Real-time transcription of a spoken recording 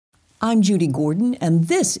I'm Judy Gordon, and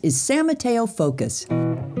this is San Mateo Focus.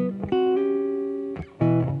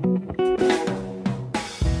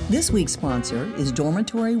 This week's sponsor is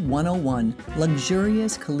Dormitory 101,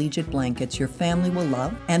 luxurious collegiate blankets your family will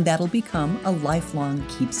love and that'll become a lifelong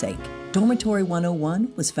keepsake. Dormitory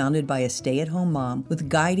 101 was founded by a stay-at-home mom with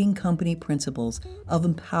guiding company principles of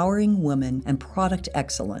empowering women and product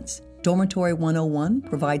excellence. Dormitory 101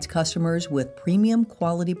 provides customers with premium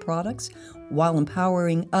quality products while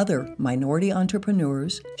empowering other minority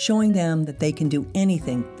entrepreneurs, showing them that they can do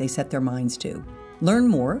anything they set their minds to. Learn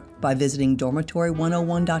more by visiting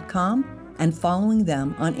dormitory101.com and following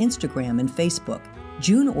them on Instagram and Facebook.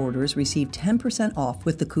 June orders receive 10% off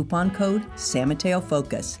with the coupon code San Mateo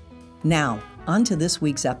Focus. Now, on to this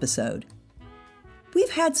week's episode.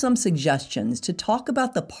 We've had some suggestions to talk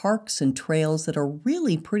about the parks and trails that are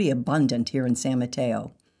really pretty abundant here in San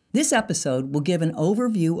Mateo. This episode will give an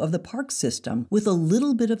overview of the park system with a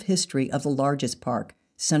little bit of history of the largest park,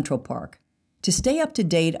 Central Park. To stay up to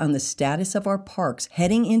date on the status of our parks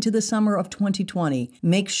heading into the summer of 2020,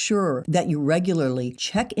 make sure that you regularly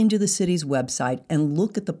check into the city's website and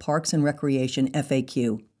look at the Parks and Recreation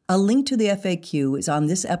FAQ. A link to the FAQ is on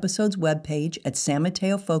this episode's webpage at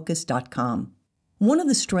sanmateofocus.com. One of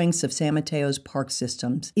the strengths of San Mateo's park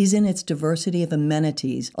systems is in its diversity of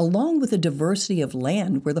amenities, along with the diversity of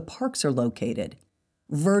land where the parks are located.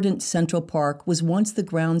 Verdant Central Park was once the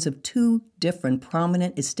grounds of two different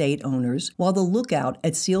prominent estate owners, while the lookout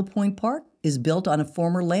at Seal Point Park is built on a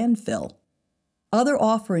former landfill. Other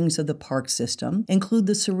offerings of the park system include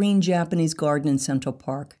the serene Japanese garden in Central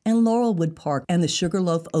Park and Laurelwood Park and the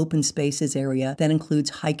Sugarloaf Open Spaces area that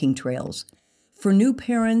includes hiking trails. For new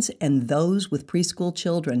parents and those with preschool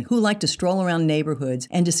children who like to stroll around neighborhoods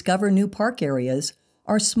and discover new park areas,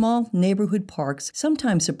 our small neighborhood parks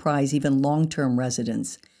sometimes surprise even long-term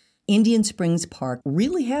residents. Indian Springs Park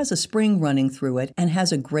really has a spring running through it and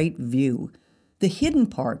has a great view. The hidden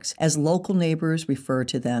parks, as local neighbors refer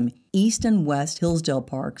to them, East and West Hillsdale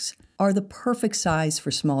Parks, are the perfect size for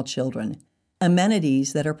small children.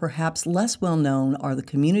 Amenities that are perhaps less well known are the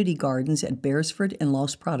community gardens at Beresford and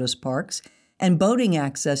Los Prados Parks, and boating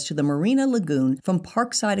access to the Marina Lagoon from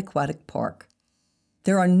Parkside Aquatic Park.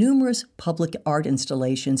 There are numerous public art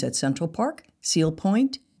installations at Central Park, Seal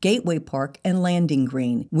Point, Gateway Park, and Landing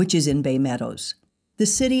Green, which is in Bay Meadows. The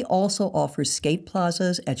city also offers skate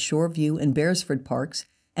plazas at Shoreview and Beresford Parks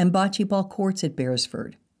and bocce ball courts at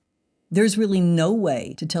Beresford. There's really no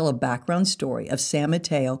way to tell a background story of San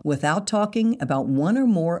Mateo without talking about one or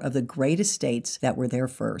more of the great estates that were there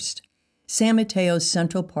first. San Mateo's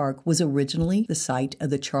Central Park was originally the site of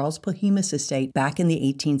the Charles Polhemus estate back in the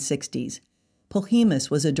 1860s. Polhemus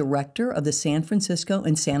was a director of the San Francisco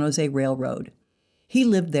and San Jose Railroad. He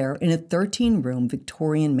lived there in a 13-room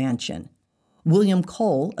Victorian mansion. William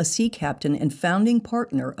Cole, a sea captain and founding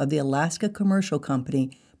partner of the Alaska Commercial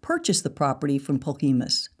Company, purchased the property from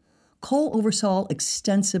Polhemus. Cole oversaw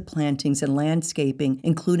extensive plantings and landscaping,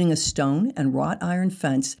 including a stone and wrought iron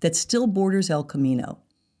fence that still borders El Camino.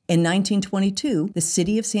 In 1922, the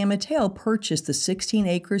city of San Mateo purchased the 16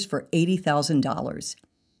 acres for $80,000.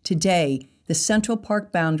 Today, the Central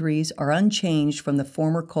Park boundaries are unchanged from the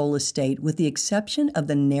former Cole estate with the exception of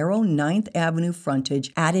the narrow 9th Avenue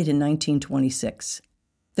frontage added in 1926.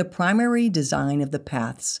 The primary design of the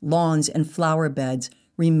paths, lawns, and flower beds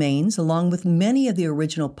remains along with many of the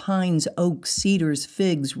original pines, oaks, cedars,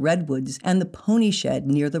 figs, redwoods, and the pony shed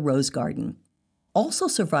near the Rose Garden. Also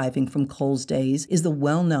surviving from Cole's days is the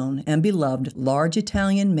well-known and beloved large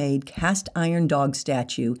Italian-made cast-iron dog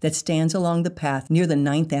statue that stands along the path near the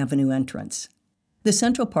 9th Avenue entrance. The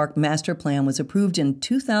Central Park Master Plan was approved in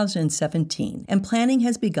 2017, and planning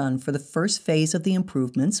has begun for the first phase of the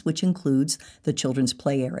improvements, which includes the children's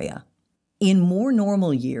play area. In more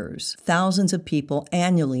normal years, thousands of people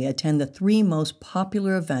annually attend the three most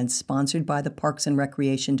popular events sponsored by the Parks and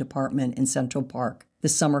Recreation Department in Central Park: the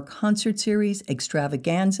Summer Concert Series,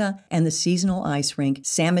 Extravaganza, and the seasonal ice rink,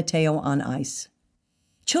 San Mateo on Ice.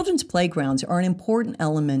 Children's playgrounds are an important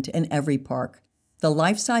element in every park. The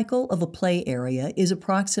life cycle of a play area is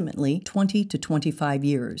approximately 20 to 25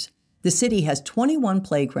 years. The city has 21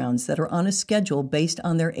 playgrounds that are on a schedule based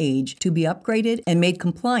on their age to be upgraded and made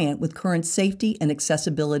compliant with current safety and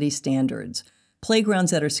accessibility standards. Playgrounds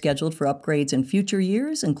that are scheduled for upgrades in future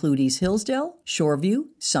years include East Hillsdale, Shoreview,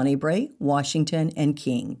 Sunnybrae, Washington, and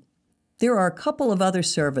King. There are a couple of other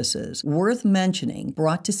services worth mentioning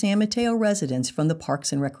brought to San Mateo residents from the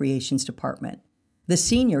Parks and Recreations Department. The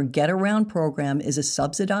Senior Get Around program is a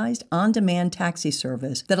subsidized, on-demand taxi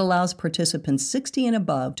service that allows participants 60 and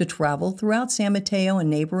above to travel throughout San Mateo and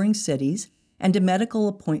neighboring cities and to medical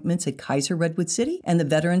appointments at Kaiser Redwood City and the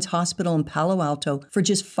Veterans Hospital in Palo Alto for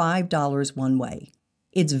just $5 one way.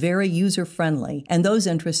 It's very user-friendly, and those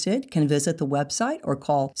interested can visit the website or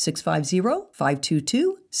call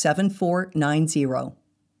 650-522-7490.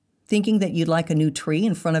 Thinking that you'd like a new tree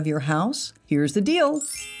in front of your house? Here's the deal.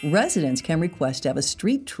 Residents can request to have a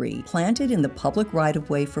street tree planted in the public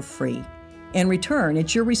right-of-way for free. In return,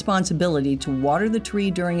 it's your responsibility to water the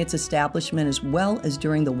tree during its establishment as well as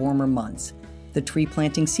during the warmer months. The tree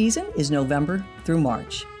planting season is November through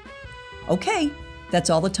March. Okay, that's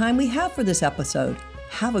all the time we have for this episode.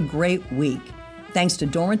 Have a great week. Thanks to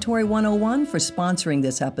Dormitory 101 for sponsoring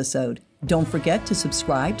this episode. Don't forget to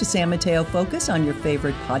subscribe to San Mateo Focus on your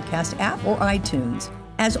favorite podcast app or iTunes.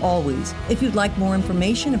 As always, if you'd like more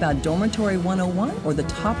information about Dormitory 101 or the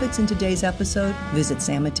topics in today's episode, visit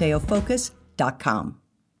sanmateofocus.com.